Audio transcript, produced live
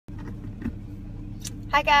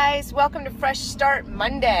Hi guys, welcome to Fresh Start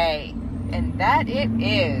Monday, and that it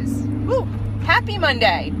is. Woo! Happy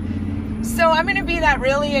Monday! So I'm going to be that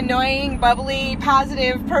really annoying, bubbly,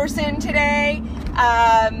 positive person today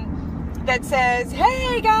that says,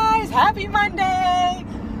 hey guys, happy Monday!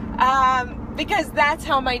 Because that's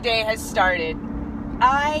how my day has started.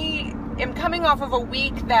 I am coming off of a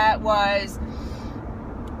week that was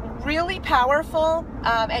really powerful.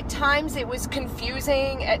 At times it was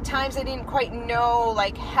confusing. At times I didn't quite know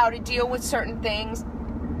how to deal with certain things,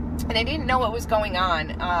 and I didn't know what was going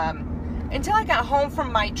on until I got home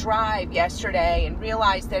from my drive yesterday and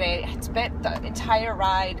realized that I had spent the entire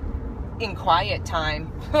ride in quiet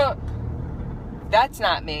time. That's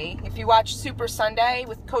not me. If you watch Super Sunday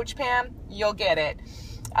with Coach Pam, you'll get it.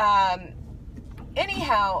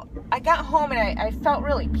 Anyhow, I got home and I felt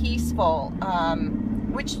really peaceful,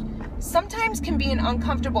 which sometimes can be an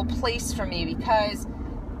uncomfortable place for me because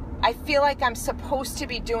I feel like I'm supposed to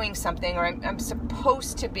be doing something, or I'm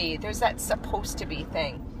supposed to be. There's that supposed to be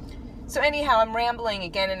thing. So anyhow, I'm rambling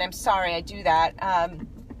again, and I'm sorry I do that.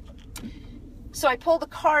 So I pulled the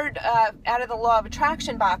card out of the Law of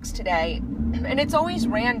Attraction box today, and it's always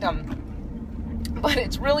random, but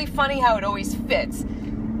it's really funny how it always fits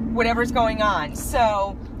whatever's going on.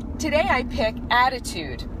 So today I pick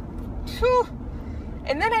attitude. Whew.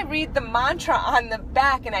 And then I read the mantra on the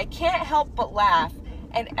back, and I can't help but laugh,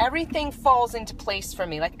 and everything falls into place for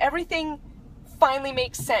me. Like, everything finally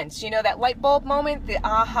makes sense. You know, that light bulb moment, the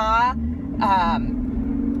aha,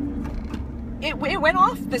 it went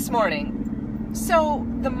off this morning. So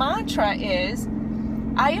the mantra is,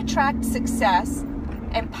 I attract success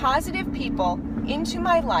and positive people into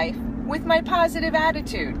my life with my positive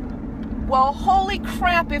attitude. Well, holy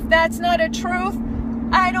crap, if that's not a truth,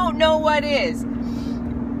 I don't know what is.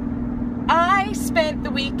 I spent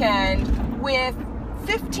the weekend with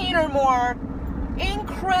 15 or more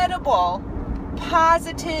incredible,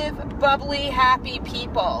 positive, bubbly, happy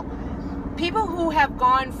people. People who have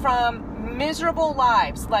gone from miserable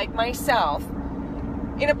lives like myself,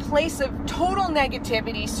 in a place of total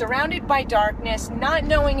negativity, surrounded by darkness, not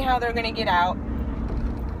knowing how they're going to get out.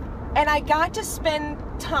 And I got to spend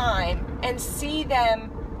time and see them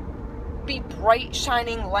be bright,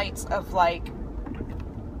 shining lights of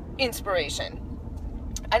inspiration.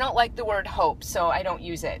 I don't like the word hope, so I don't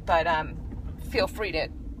use it, but feel free to,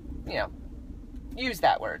 use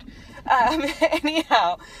that word.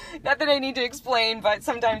 Anyhow, not that I need to explain, but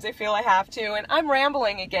sometimes I feel I have to, and I'm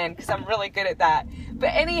rambling again because I'm really good at that. But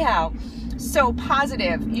anyhow, so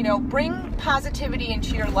positive, bring positivity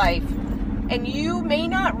into your life, and you may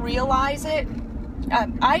not realize it.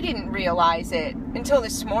 I didn't realize it until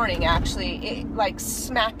this morning, actually. It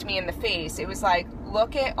smacked me in the face. It was like,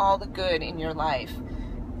 look at all the good in your life.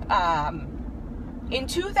 In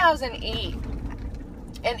 2008,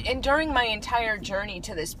 and during my entire journey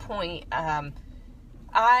to this point,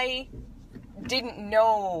 I didn't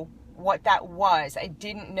know what that was. I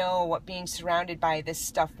didn't know what being surrounded by this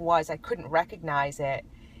stuff was. I couldn't recognize it.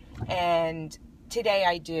 And today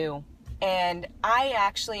I do. And I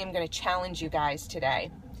actually am going to challenge you guys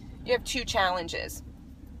today. You have two challenges.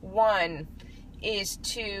 One is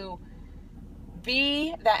to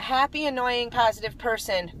be that happy, annoying, positive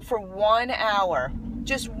person for 1 hour.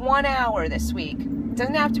 Just 1 hour this week. It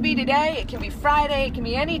doesn't have to be today. It can be Friday. It can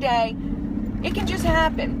be any day. It can just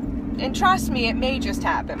happen. And trust me, it may just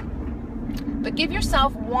happen. But give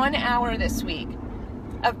yourself 1 hour this week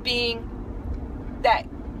of being that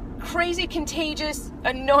crazy, contagious,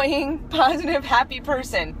 annoying, positive, happy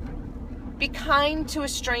person. Be kind to a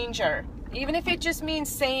stranger, even if it just means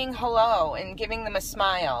saying hello and giving them a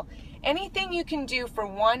smile. Anything you can do for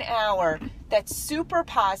 1 hour that's super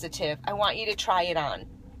positive, I want you to try it on.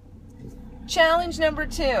 Challenge number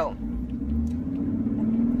 2.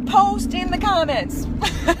 Post in the comments.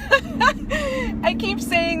 I keep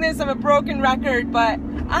saying this, I'm a broken record, but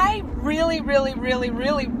I really, really, really,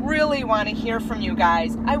 really, really want to hear from you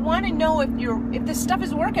guys. I want to know if this stuff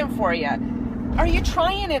is working for you. Are you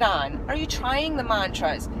trying it on? Are you trying the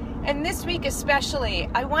mantras? And this week especially,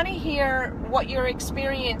 I want to hear what your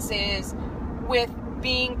experience is with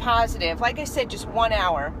being positive. Like I said, just 1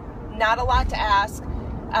 hour. Not a lot to ask.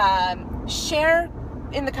 Share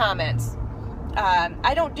in the comments.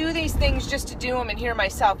 I don't do these things just to do them and hear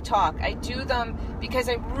myself talk. I do them because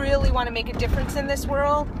I really want to make a difference in this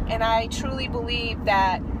world, and I truly believe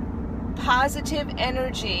that positive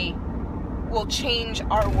energy will change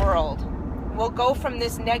our world. We'll go from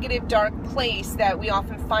this negative, dark place that we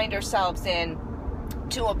often find ourselves in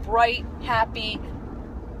to a bright, happy,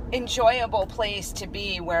 enjoyable place to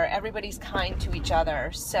be where everybody's kind to each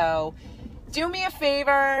other. So do me a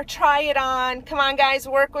favor, try it on. Come on, guys,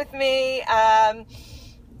 work with me.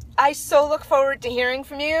 I so look forward to hearing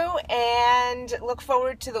from you and look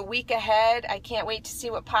forward to the week ahead. I can't wait to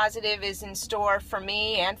see what positive is in store for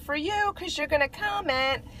me and for you, because you're going to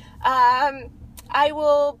comment. I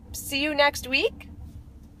will see you next week.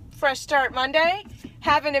 Fresh Start Monday.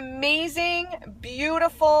 Have an amazing,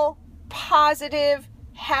 beautiful, positive,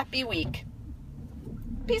 happy week.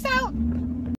 Peace out.